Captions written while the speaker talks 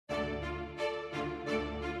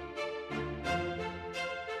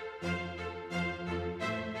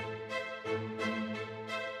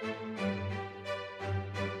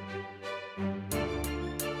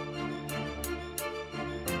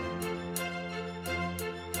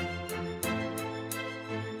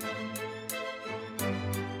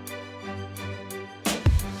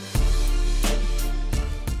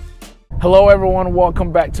Hello everyone,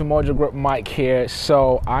 welcome back to Mojo Grip. Mike here.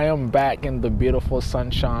 So I am back in the beautiful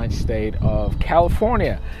sunshine state of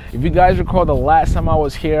California. If you guys recall, the last time I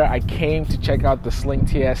was here, I came to check out the Sling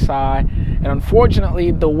TSi, and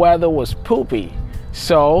unfortunately the weather was poopy.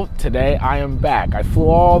 So today I am back. I flew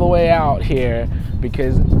all the way out here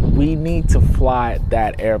because we need to fly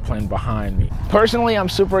that airplane behind me. Personally, I'm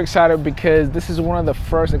super excited because this is one of the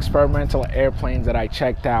first experimental airplanes that I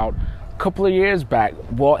checked out couple of years back.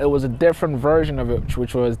 Well, it was a different version of it,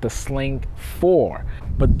 which was the Sling 4.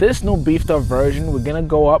 But this new beefed up version, we're gonna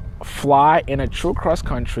go up, fly in a true cross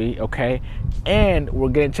country, okay? And we're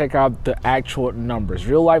gonna check out the actual numbers,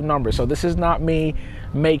 real life numbers. So this is not me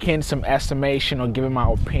making some estimation or giving my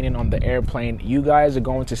opinion on the airplane. You guys are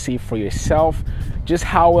going to see for yourself just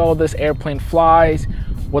how well this airplane flies,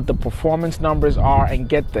 what the performance numbers are, and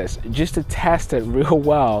get this, just to test it real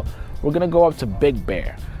well, we're gonna go up to Big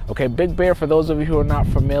Bear. Okay, Big Bear, for those of you who are not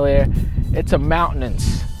familiar, it's a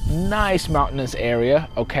mountainous, nice mountainous area,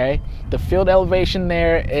 okay? The field elevation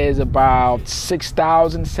there is about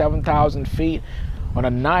 6,000, 7,000 feet. On a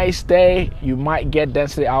nice day, you might get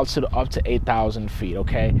density altitude up to 8,000 feet,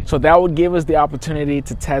 okay? So that would give us the opportunity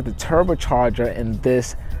to test the turbocharger in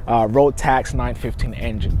this Rotax 915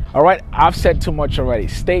 engine. All right, I've said too much already.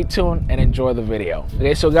 Stay tuned and enjoy the video.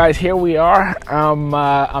 Okay, so guys, here we are.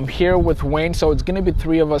 I'm here with Wayne. So it's gonna be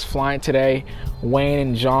three of us flying today, Wayne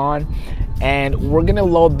and John, and we're gonna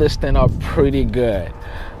load this thing up pretty good.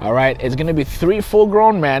 All right, it's gonna be three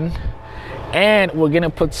full-grown men, and we're gonna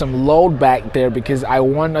put some load back there because I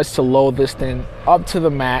want us to load this thing up to the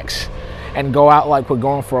max and go out like we're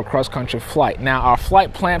going for a cross-country flight. Now, our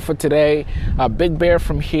flight plan for today, Big Bear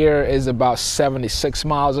from here is about 76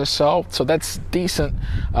 miles or so. So that's decent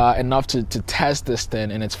enough to test this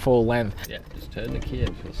thing in its full length. Yeah, just turn the key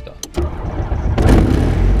and full stop. Simple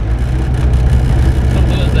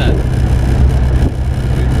as that.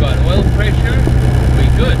 We've got oil pressure,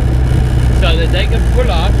 we're good. So that they can pull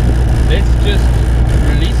out, let's just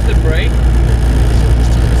release the brake.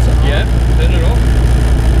 Yeah, turn it off.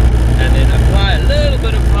 And then apply a little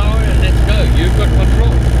bit of power and let's go. You've got control.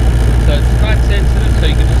 So it's quite sensitive, so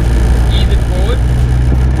you can just ease it forward.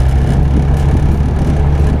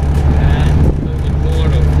 And move it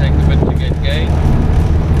forward, or take a bit to get gain.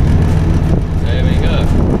 There we go.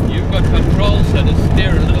 You've got control, so to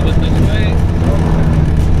steer a little bit this way.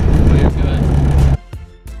 We're good.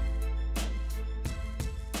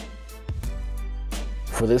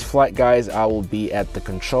 For this flight, guys, I will be at the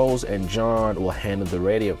controls and John will handle the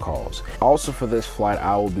radio calls. Also for this flight,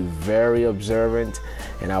 I will be very observant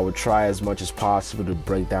and I will try as much as possible to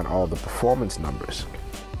break down all the performance numbers.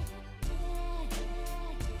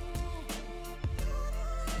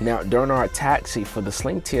 Now, during our taxi for the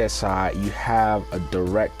Sling TSi, you have a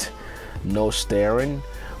direct no steering,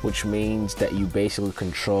 which means that you basically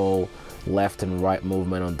control left and right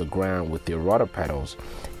movement on the ground with your rudder pedals.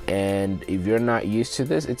 And if you're not used to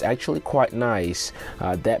this, it's actually quite nice.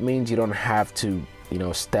 That means you don't have to,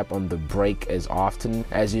 step on the brake as often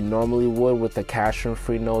as you normally would with the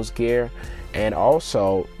castron-free nose gear. And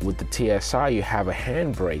also with the TSi, you have a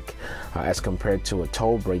handbrake as compared to a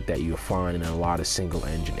toe brake that you find in a lot of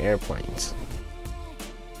single-engine airplanes.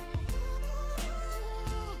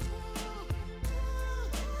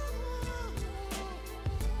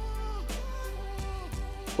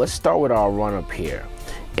 Let's start with our run-up here.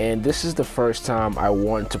 And this is the first time I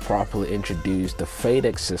want to properly introduce the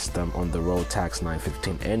Fadec system on the Rotax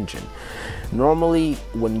 915 engine. Normally,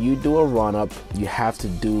 when you do a run-up, you have to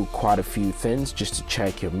do quite a few things just to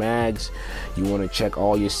check your mags. You want to check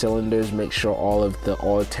all your cylinders, make sure all of the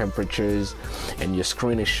oil temperatures and your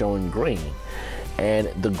screen is showing green. And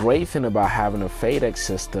the great thing about having a Fadec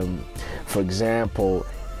system, for example,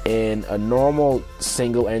 in a normal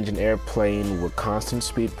single engine airplane with constant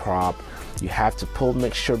speed prop, you have to pull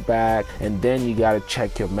mixture back and then you got to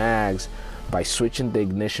check your mags by switching the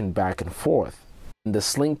ignition back and forth. In the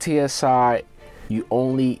Sling TSi, you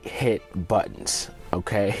only hit buttons,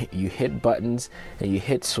 okay? You hit buttons and you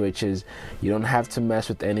hit switches. You don't have to mess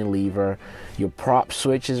with any lever. Your prop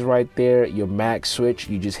switch is right there. Your mag switch,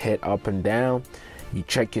 you just hit up and down. You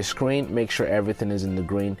check your screen, make sure everything is in the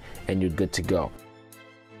green, and you're good to go.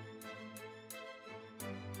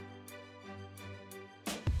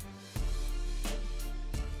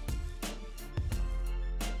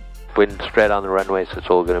 Wind spread on the runway, so it's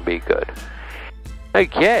all going to be good.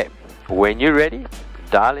 Okay, when you're ready,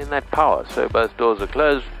 dial in that power. So both doors are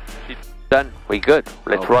closed. Done. We good.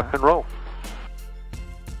 Let's rock and roll.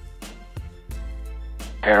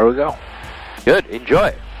 Here we go. Good.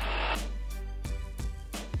 Enjoy.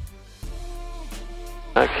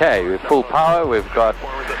 Okay, with full power, we've got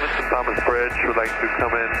Thomas Bridge would like to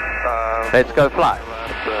come in. Let's go fly.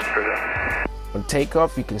 Straight up. On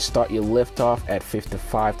takeoff, you can start your liftoff at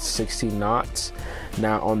 55 to 60 knots.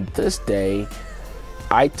 Now on this day,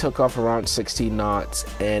 I took off around 60 knots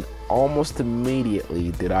and almost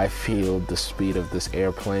immediately did I feel the speed of this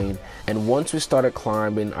airplane. And once we started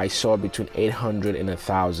climbing, I saw between 800 and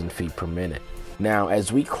 1,000 feet per minute. Now,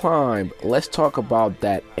 as we climb, let's talk about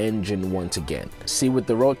that engine once again. See, with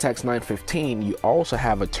the Rotax 915, you also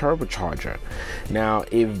have a turbocharger. Now,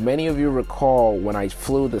 if many of you recall, when I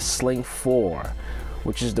flew the Sling 4,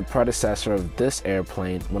 which is the predecessor of this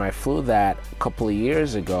airplane, when I flew that a couple of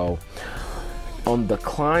years ago, on the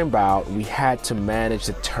climb out, we had to manage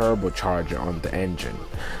the turbocharger on the engine,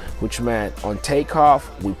 which meant on takeoff,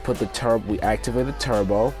 we activate the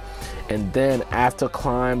turbo, and then after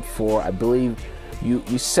climb for, I believe,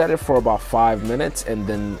 you set it for about 5 minutes, and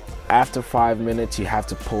then after 5 minutes, you have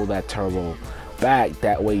to pull that turbo back.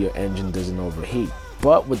 That way your engine doesn't overheat.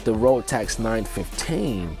 But with the Rotax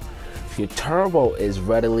 915, your turbo is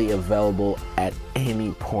readily available at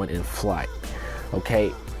any point in flight.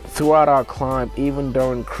 Okay, throughout our climb, even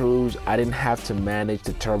during cruise, I didn't have to manage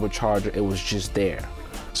the turbocharger. It was just there.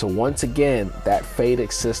 So once again, that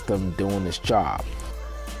Fadec system doing its job.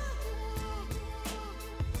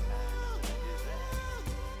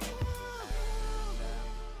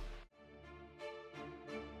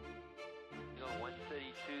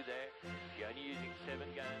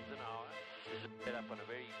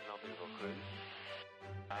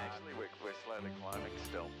 Actually, we're slowly climbing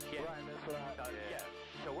still. Yeah. Right, that's what yeah.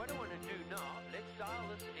 So what I want to do now, let's dial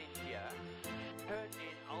this in here. Turn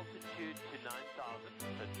in altitude to 9,000.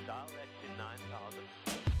 So dial that to 9,000.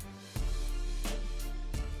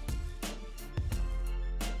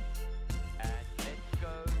 And let's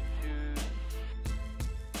go to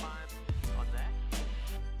climb on that.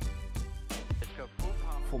 Let's go full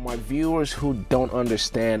power. For my viewers who don't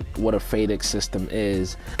understand what a Fadec system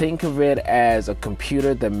is, think of it as a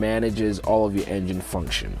computer that manages all of your engine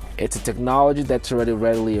function. It's a technology that's already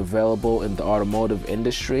readily available in the automotive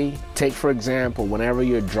industry. Take for example, whenever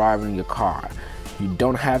you're driving your car, you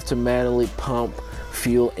don't have to manually pump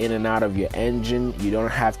fuel in and out of your engine. You don't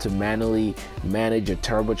have to manually manage your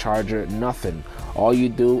turbocharger, nothing. All you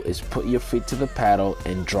do is put your feet to the pedal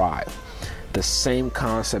and drive. The same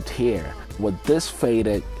concept here. What this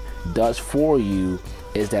Fadec does for you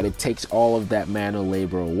is that it takes all of that manual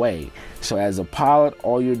labor away. So as a pilot,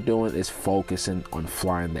 all you're doing is focusing on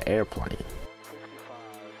flying the airplane.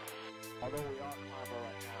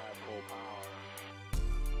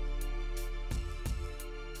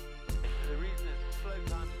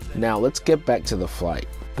 Now let's get back to the flight.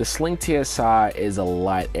 The Sling TSi is a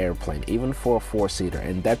light airplane, even for a 4-seater,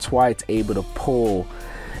 and that's why it's able to pull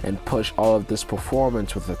and push all of this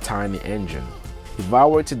performance with a tiny engine. If I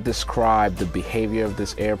were to describe the behavior of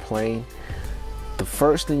this airplane, the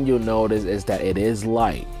first thing you'll notice is that it is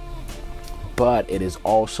light, but it is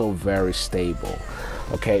also very stable.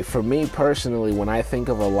 Okay, for me personally, when I think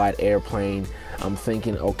of a light airplane, I'm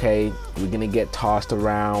thinking, okay, we're gonna get tossed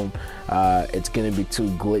around, it's gonna be too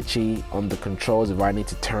glitchy on the controls if I need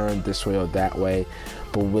to turn this way or that way.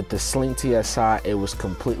 But with the Sling TSi, it was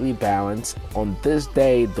completely balanced. On this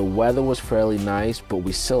day, the weather was fairly nice, but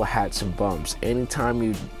we still had some bumps. Anytime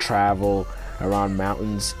you travel around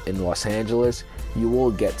mountains in Los Angeles, you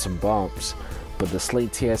will get some bumps, but the Sling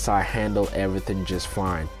TSi handled everything just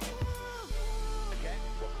fine.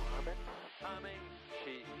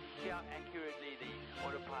 See how accurately the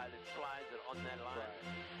autopilot flies it on that line?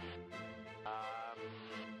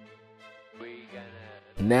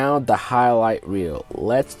 Now the highlight reel.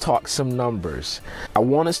 Let's talk some numbers. I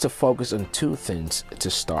want us to focus on two things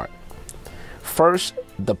to start. First,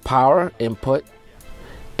 the power input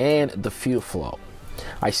and the fuel flow.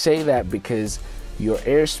 I say that because your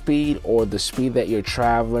airspeed, or the speed that you're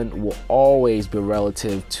traveling, will always be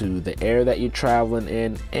relative to the air that you're traveling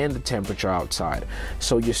in and the temperature outside.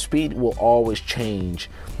 So your speed will always change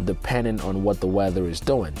depending on what the weather is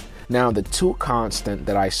doing. Now the two constant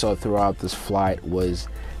that I saw throughout this flight was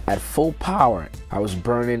at full power, I was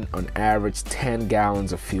burning on average 10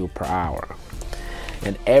 gallons of fuel per hour.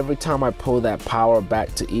 And every time I pull that power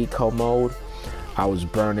back to eco mode, I was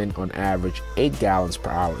burning on average 8 gallons per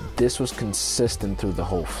hour. This was consistent through the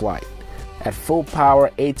whole flight. At full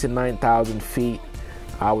power, 8 to 9,000 feet,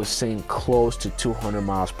 I was seeing close to 200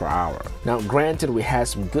 miles per hour. Now granted, we had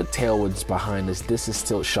some good tailwinds behind us. This is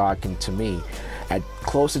still shocking to me. At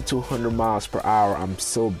close to 200 miles per hour, I'm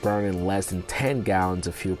still burning less than 10 gallons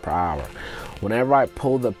of fuel per hour. Whenever I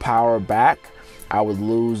pull the power back, I would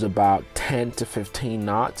lose about 10 to 15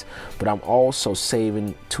 knots, but I'm also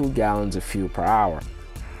saving 2 gallons of fuel per hour.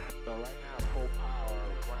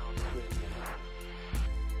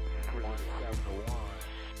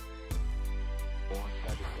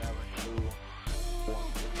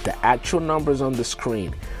 The actual numbers on the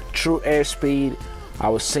screen: true airspeed, I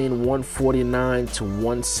was seeing 149 to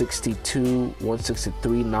 162,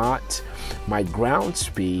 163 knots. My ground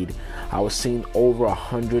speed, I was seeing over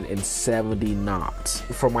 170 knots.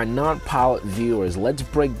 For my non-pilot viewers, let's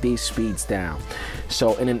break these speeds down.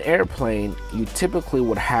 So in an airplane, you typically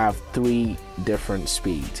would have three different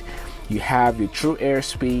speeds. You have your true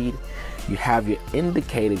airspeed, you have your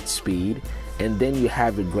indicated speed, and then you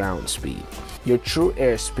have your ground speed. Your true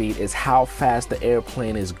airspeed is how fast the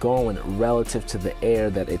airplane is going relative to the air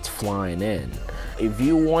that it's flying in. If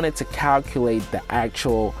you wanted to calculate the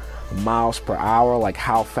actual miles per hour, like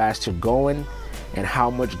how fast you're going and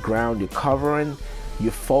how much ground you're covering,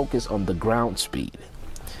 you focus on the ground speed,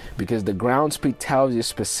 because the ground speed tells you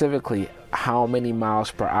specifically how many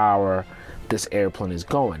miles per hour this airplane is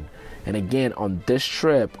going. And again, on this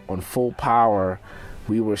trip on full power,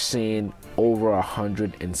 we were seeing over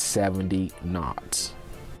 170 knots.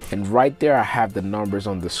 And right there I have the numbers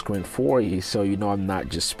on the screen for you, so you know I'm not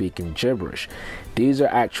just speaking gibberish. These are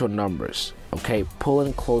actual numbers. Okay,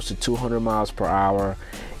 pulling close to 200 miles per hour,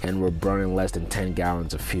 and we're burning less than 10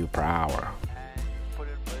 gallons of fuel per hour. And put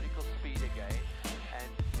in vertical speed again, and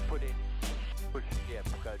put in push. Yeah,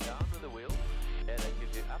 go down with the wheel. Yeah, that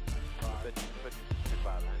gives you up, but to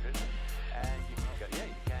 500, and you can go. Yeah,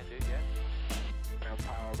 you can do. Yeah.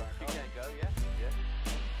 Power back. You can go. Yeah.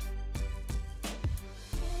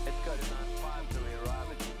 Let's go to 95 till we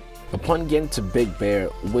arrive at. Upon getting to Big Bear,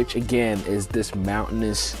 which again is this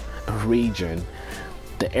mountainous region,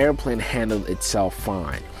 the airplane handled itself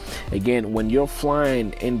fine. Again, when you're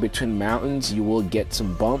flying in between mountains, you will get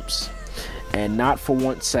some bumps, and not for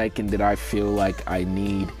 1 second did I feel like I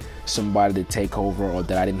need somebody to take over or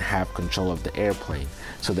that I didn't have control of the airplane.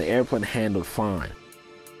 So the airplane handled fine.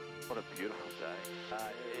 What a beautiful day.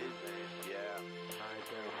 It is, yeah.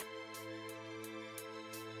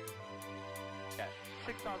 Yeah,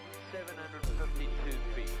 6,752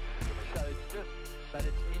 feet. So it's just, but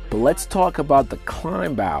it's But let's talk about the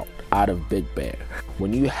climb out of Big Bear.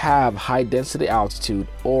 When you have high density altitude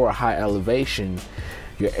or high elevation,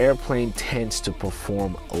 your airplane tends to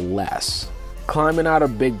perform less. Climbing out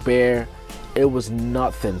of Big Bear, it was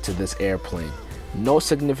nothing to this airplane. No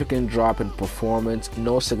significant drop in performance,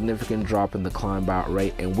 no significant drop in the climb out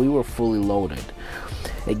rate, and we were fully loaded.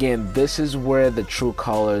 Again, this is where the true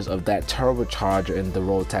colors of that turbocharger in the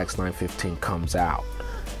Rotax 915 comes out.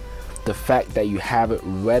 The fact that you have it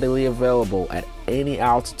readily available at any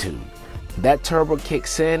altitude. That turbo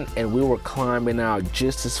kicks in and we were climbing out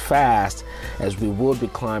just as fast as we would be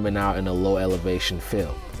climbing out in a low elevation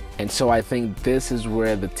field. And so I think this is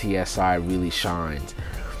where the TSi really shines.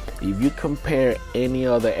 If you compare any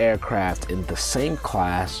other aircraft in the same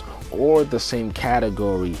class or the same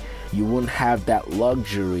category, you wouldn't have that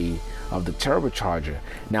luxury of the turbocharger.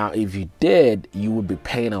 Now, if you did, you would be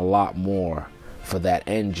paying a lot more for that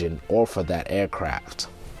engine or for that aircraft.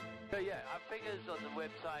 So yeah, our figures on the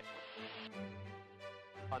website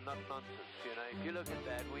are not nonsense, you know. If you look at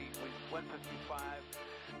that, we 155,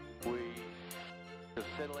 we just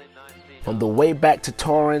settle in nicely. On the way back to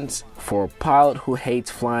Torrance, for a pilot who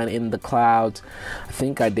hates flying in the clouds, I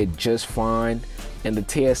think I did just fine, and the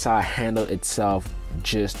TSi handled itself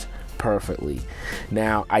just perfectly.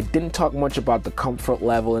 Now, I didn't talk much about the comfort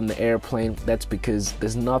level in the airplane. That's because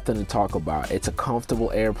there's nothing to talk about. It's a comfortable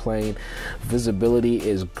airplane. Visibility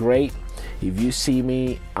is great. If you see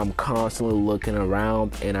me, I'm constantly looking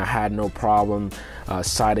around, and I had no problem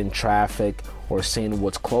sighting traffic or seeing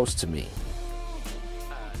what's close to me.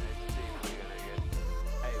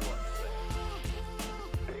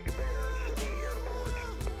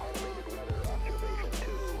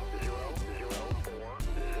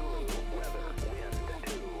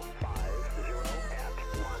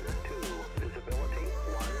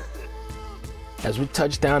 As we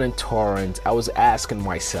touched down in Torrance, I was asking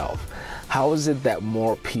myself, how is it that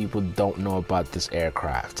more people don't know about this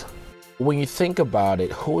aircraft? When you think about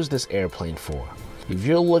it, who is this airplane for? If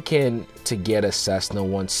you're looking to get a Cessna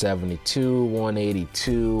 172,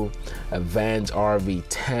 182, a Vans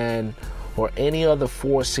RV10, or any other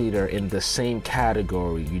four-seater in the same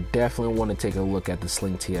category, you definitely want to take a look at the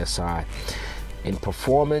Sling TSi. In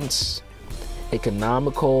performance,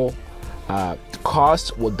 economical,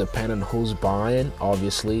 cost will depend on who's buying,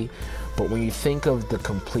 obviously, but when you think of the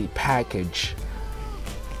complete package,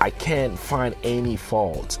 I can't find any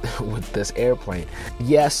fault with this airplane.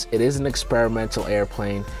 Yes, it is an experimental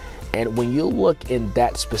airplane, and when you look in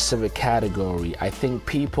that specific category, I think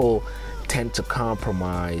people tend to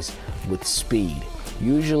compromise with speed.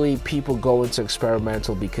 Usually people go into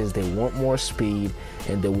experimental because they want more speed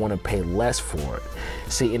and they want to pay less for it.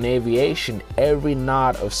 See, in aviation, every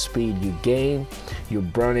knot of speed you gain, you're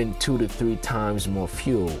burning 2 to 3 times more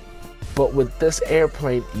fuel. But with this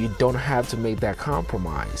airplane, you don't have to make that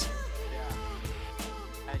compromise.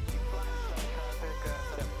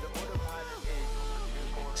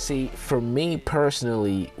 See, for me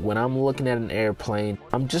personally, when I'm looking at an airplane,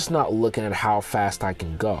 I'm just not looking at how fast I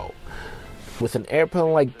can go. With an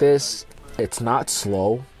airplane like this, it's not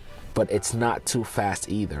slow, but it's not too fast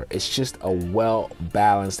either. It's just a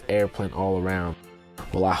well-balanced airplane all around.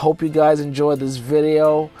 Well, I hope you guys enjoyed this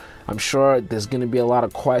video. I'm sure there's going to be a lot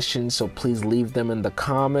of questions, so please leave them in the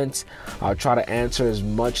comments. I'll try to answer as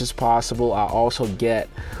much as possible. I'll also get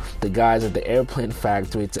the guys at the airplane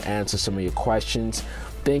factory to answer some of your questions.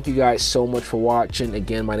 Thank you guys so much for watching.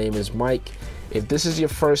 Again, my name is Mike. If this is your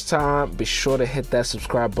first time, be sure to hit that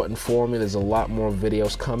subscribe button for me. There's a lot more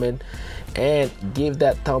videos coming. And give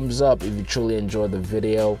that thumbs up if you truly enjoyed the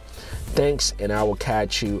video. Thanks, and I will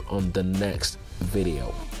catch you on the next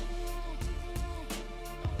video.